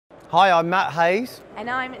Hi, I'm Matt Hayes. And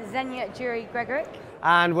I'm Zenia Drury-Gregorek.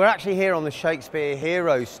 And we're actually here on the Shakespeare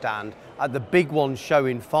Heroes stand at the Big One show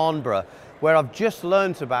in Farnborough, where I've just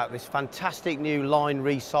learnt about this fantastic new line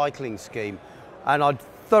recycling scheme. And I'd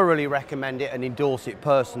thoroughly recommend it and endorse it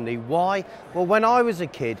personally. Why? Well, when I was a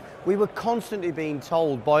kid, we were constantly being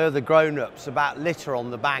told by other grown-ups about litter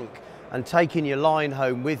on the bank and taking your line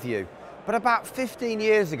home with you. But about 15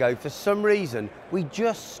 years ago, for some reason, we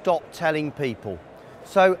just stopped telling people.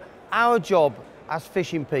 So our job as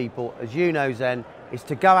fishing people, as you know, Zen, is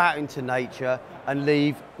to go out into nature and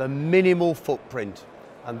leave the minimal footprint.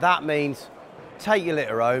 And that means take your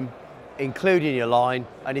litter home, including your line.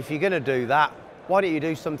 And if you're going to do that, why don't you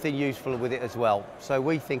do something useful with it as well? So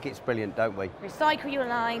we think it's brilliant, don't we? Recycle your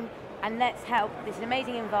line and let's help this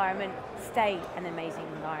amazing environment stay an amazing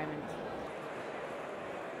environment.